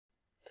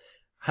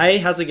Hey,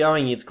 how's it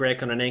going? It's Greg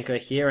Kononenko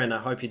here, and I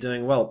hope you're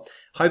doing well.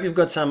 Hope you've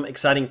got some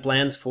exciting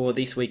plans for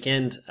this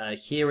weekend.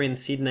 Here in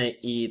Sydney,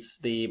 it's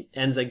the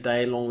Anzac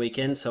Day long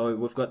weekend, so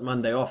we've got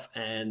Monday off,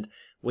 and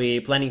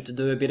we're planning to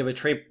do a bit of a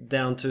trip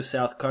down to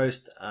South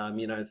Coast,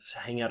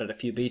 hang out at a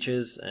few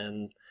beaches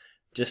and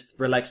just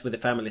relax with the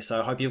family.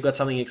 So I hope you've got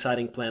something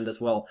exciting planned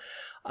as well.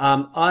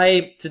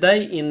 In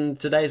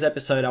today's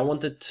episode, I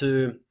wanted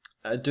to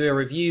do a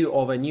review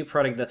of a new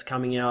product that's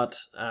coming out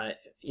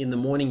in the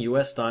morning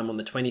US time on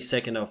the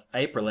 22nd of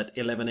April at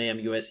 11 a.m.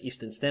 US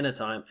Eastern Standard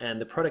Time,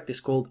 and the product is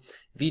called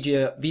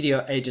Video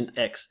Agent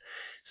X.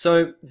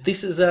 So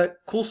this is a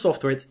cool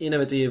software. It's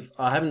innovative.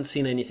 I haven't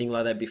seen anything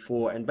like that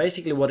before, and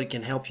basically what it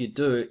can help you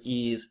do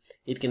is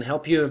it can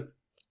help you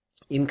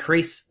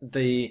increase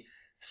the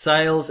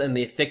sales and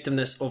the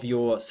effectiveness of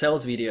your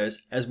sales videos,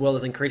 as well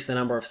as increase the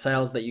number of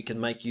sales that you can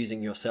make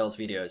using your sales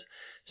videos.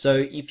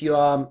 So if you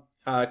are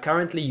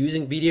currently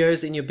using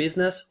videos in your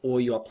business, or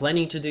you are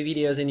planning to do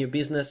videos in your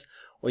business,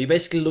 or you're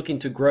basically looking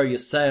to grow your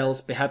sales,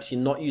 perhaps you're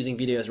not using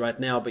videos right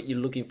now, but you're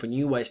looking for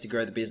new ways to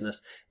grow the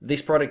business,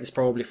 this product is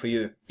probably for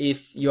you.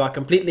 If you are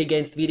completely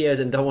against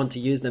videos and don't want to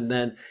use them,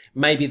 then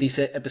maybe this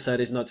episode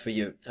is not for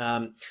you.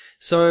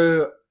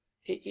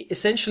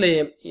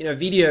 Essentially,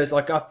 videos,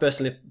 like I've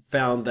personally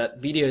found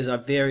that videos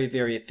are very,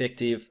 very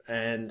effective,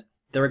 and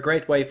they're a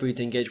great way for you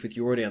to engage with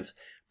your audience.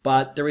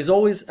 But there is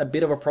always a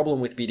bit of a problem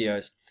with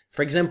videos.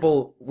 For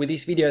example, with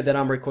this video that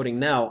I'm recording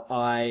now,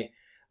 I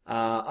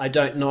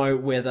don't know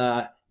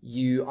whether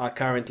you are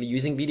currently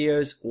using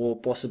videos, or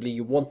possibly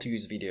you want to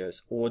use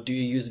videos, or do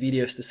you use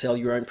videos to sell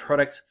your own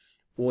products,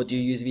 or do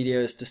you use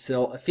videos to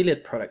sell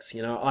affiliate products?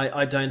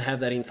 I don't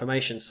have that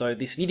information. So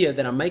this video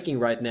that I'm making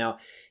right now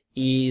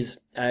is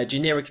a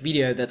generic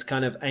video that's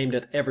kind of aimed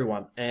at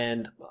everyone,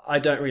 and I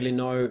don't really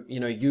know,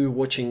 you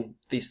watching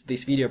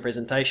this video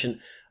presentation,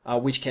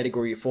 which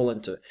category you fall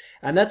into.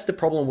 And that's the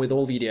problem with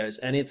all videos,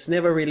 and it's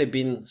never really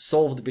been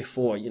solved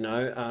before. You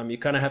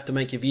kind of have to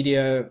make a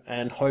video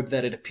and hope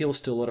that it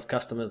appeals to a lot of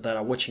customers that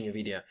are watching your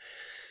video.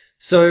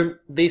 So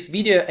this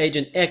Video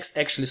Agent X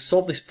actually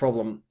solved this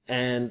problem,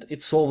 and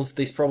it solves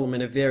this problem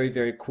in a very,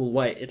 very cool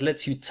way. It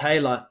lets you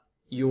tailor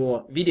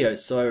your videos.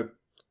 So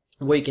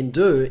what you can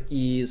do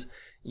is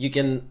you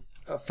can,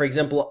 for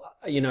example,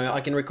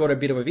 I can record a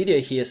bit of a video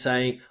here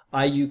saying,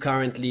 are you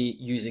currently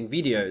using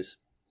videos?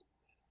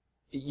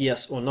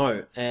 Yes or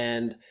no.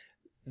 And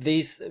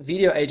this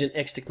Video Agent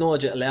X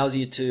technology allows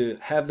you to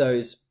have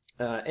those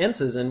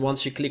answers, and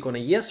once you click on a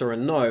yes or a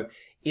no,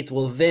 it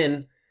will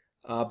then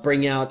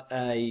bring out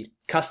a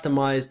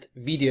customized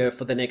video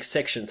for the next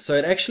section. So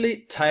it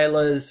actually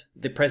tailors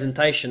the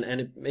presentation,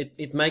 and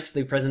it makes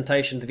the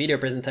video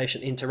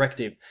presentation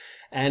interactive,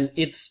 and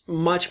it's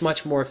much,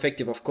 much more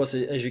effective, of course,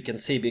 as you can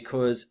see,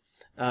 because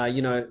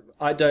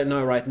I don't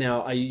know right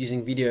now, are you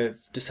using video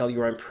to sell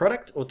your own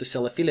product or to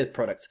sell affiliate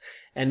products?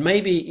 And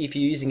maybe if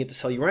you're using it to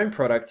sell your own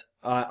product,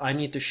 I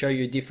need to show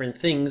you different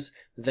things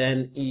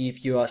than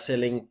if you are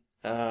selling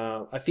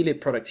affiliate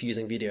products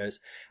using videos.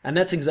 And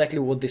that's exactly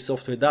what this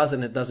software does,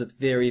 and it does it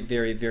very,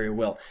 very, very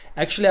well.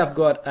 Actually, I've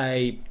got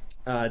a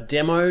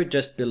demo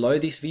just below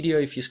this video.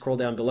 If you scroll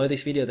down below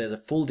this video, there's a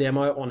full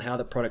demo on how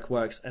the product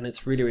works, and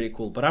it's really, really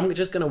cool. But I'm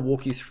just going to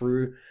walk you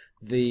through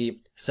the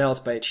sales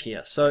page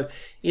here. So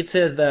it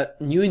says that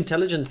new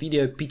intelligent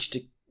video pitch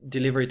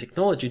delivery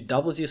technology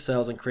doubles your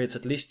sales and creates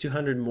at least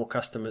 200 more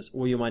customers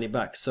or your money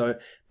back. So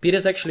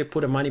Peter's actually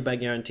put a money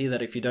back guarantee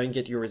that if you don't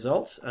get your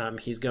results,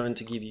 he's going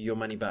to give you your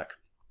money back.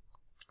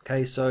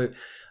 Okay, so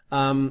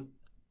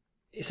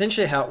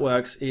essentially how it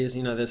works is,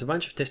 there's a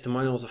bunch of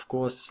testimonials, of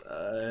course,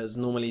 as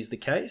normally is the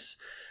case.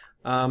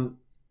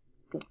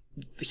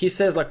 He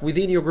says, like,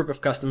 within your group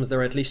of customers, there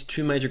are at least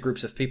two major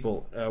groups of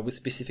people with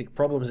specific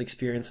problems,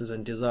 experiences,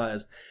 and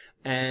desires.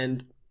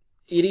 And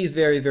it is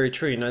very, very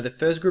true. The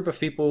first group of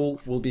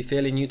people will be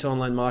fairly new to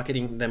online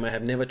marketing. They may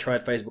have never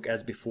tried Facebook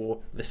ads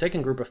before. The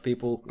second group of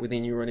people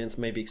within your audience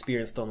may be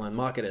experienced online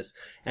marketers.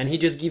 And he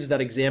just gives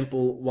that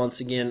example once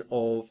again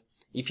of,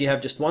 if you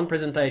have just one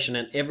presentation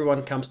and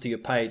everyone comes to your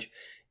page,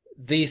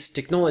 this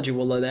technology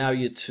will allow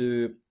you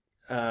to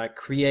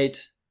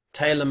create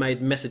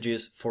tailor-made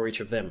messages for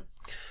each of them.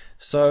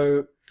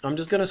 So I'm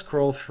just going to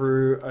scroll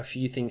through a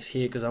few things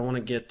here because I want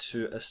to get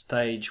to a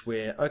stage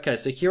where, okay,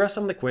 so here are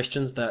some of the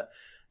questions that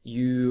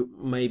you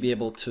may be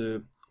able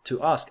to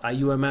ask. Are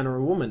you a man or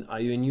a woman? Are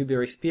you a newbie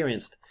or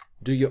experienced?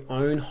 Do you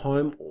own,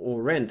 home,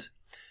 or rent?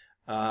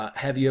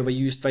 Have you ever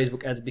used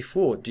Facebook ads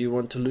before? Do you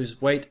want to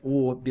lose weight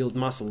or build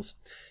muscles?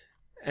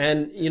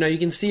 And you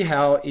can see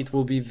how it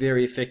will be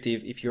very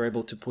effective if you're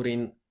able to put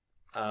in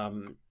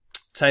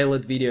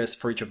tailored videos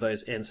for each of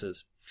those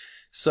answers.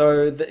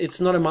 So it's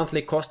not a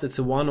monthly cost, it's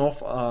a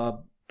one-off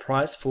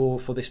price for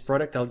this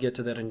product. I'll get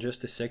to that in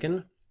just a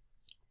second.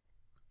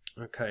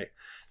 Okay,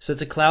 so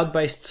it's a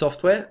cloud-based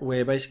software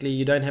where basically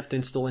you don't have to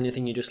install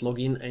anything, you just log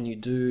in and you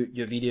do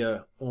your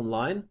video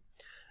online.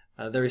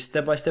 There is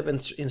step-by-step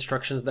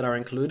instructions that are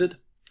included,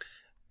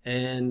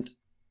 and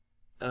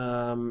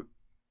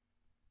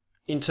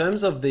in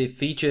terms of the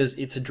features,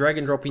 it's a drag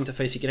and drop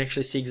interface. You can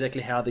actually see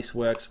exactly how this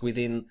works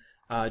within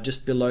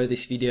just below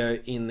this video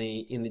in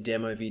the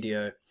demo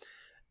video.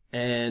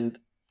 And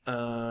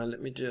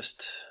let me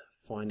just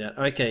find out.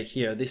 Okay,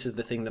 here, this is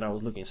the thing that I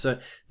was looking. So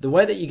the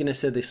way that you're going to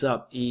set this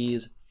up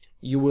is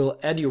you will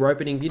add your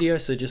opening video,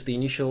 so just the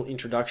initial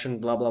introduction,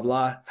 blah, blah,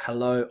 blah,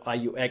 hello, are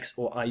you X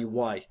or are you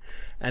Y?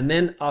 And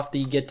then after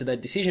you get to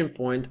that decision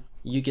point,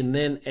 you can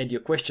then add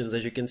your questions.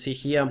 As you can see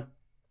here,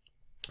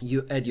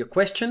 you add your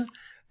question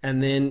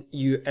and then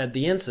you add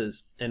the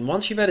answers. And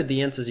once you've added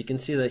the answers, you can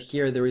see that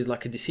here there is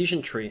like a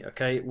decision tree,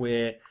 okay,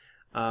 where,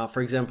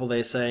 for example,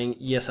 they're saying,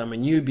 yes, I'm a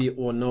newbie,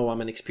 or no, I'm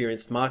an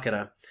experienced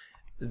marketer.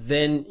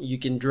 Then you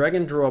can drag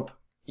and drop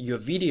your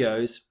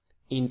videos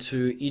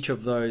into each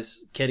of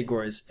those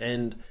categories,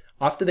 and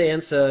after they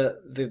answer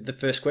the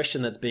first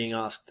question that's being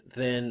asked,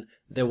 then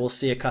they will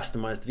see a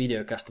customized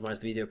video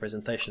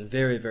presentation.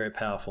 Very, very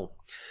powerful.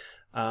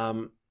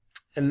 And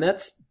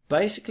that's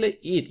basically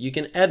it. You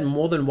can add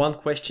more than one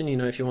question. You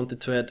know, if you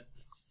wanted to add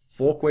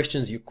 4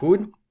 questions, you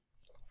could,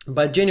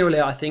 but generally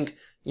I think,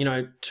 you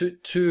know,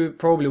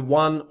 probably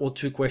 1 or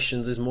 2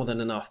 questions is more than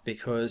enough,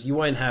 because you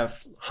won't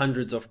have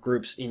hundreds of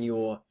groups in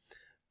your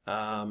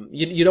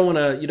you don't want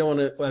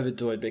to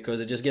overdo it, because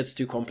it just gets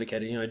too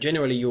complicated. You know,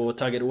 generally your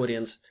target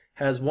audience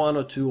has 1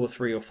 or 2 or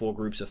 3 or 4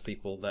 groups of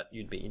people that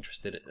you'd be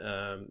interested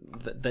in,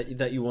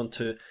 that you want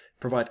to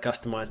provide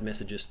customized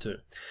messages to.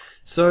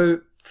 So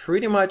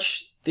pretty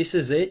much this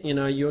is it. You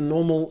know, your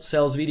normal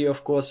sales video,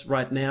 of course,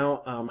 right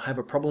now have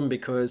a problem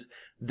because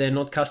they're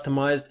not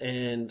customized,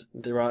 and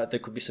there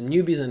could be some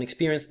newbies and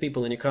experienced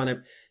people, and you're kind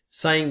of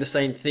saying the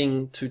same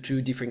thing to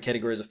 2 different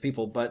categories of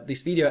people. But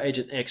this Video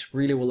Agent X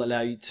really will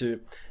allow you to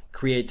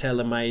create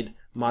tailor-made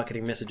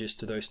marketing messages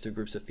to those 2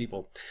 groups of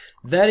people.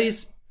 That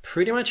is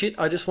pretty much it.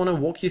 I just want to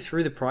walk you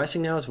through the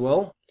pricing now as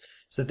well.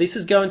 So this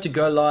is going to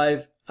go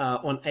live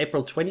on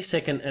April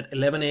 22nd at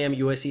 11 a.m.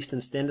 US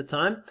Eastern Standard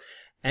Time.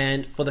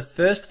 And for the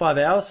first 5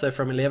 hours, so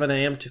from 11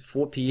 a.m. to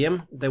 4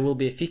 p.m., there will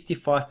be a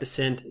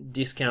 55%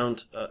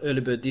 discount,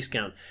 early bird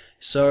discount.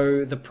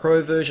 So the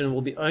Pro version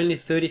will be only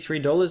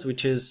 $33,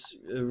 which is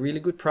a really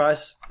good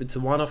price. It's a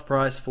one-off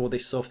price for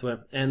this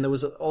software. And there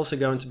was also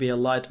going to be a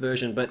light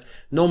version, but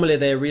normally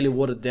they're really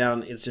watered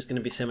down. It's just going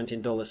to be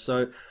 $17.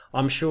 So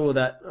I'm sure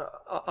that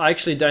I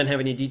actually don't have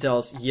any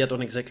details yet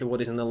on exactly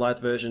what is in the light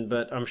version,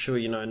 but I'm sure,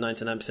 you know,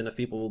 99% of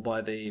people will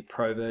buy the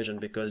Pro version,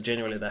 because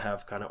generally they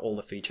have kind of all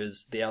the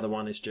features. The other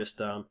one is just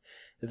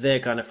there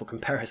kind of for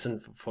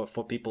comparison,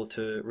 for people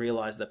to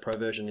realize that Pro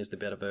version is the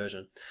better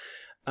version.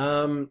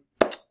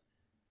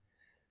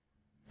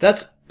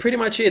 That's pretty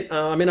much it.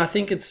 I mean, I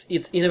think it's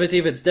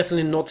innovative. It's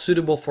definitely not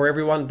suitable for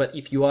everyone, but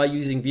if you are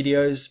using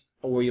videos,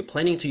 or you're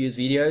planning to use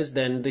videos,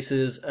 then this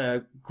is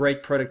a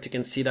great product to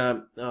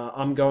consider.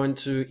 I'm going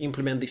to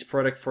implement this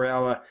product for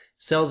our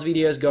sales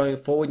videos going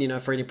forward. You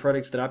know, for any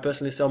products that I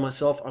personally sell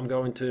myself, I'm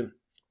going to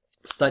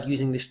start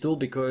using this tool,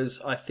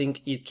 because I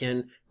think it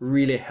can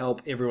really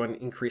help everyone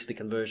increase the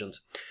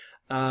conversions.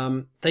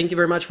 Thank you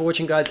very much for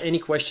watching, guys. Any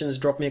questions,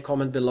 drop me a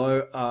comment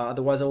below.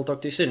 Otherwise, I will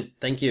talk to you soon.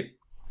 Thank you.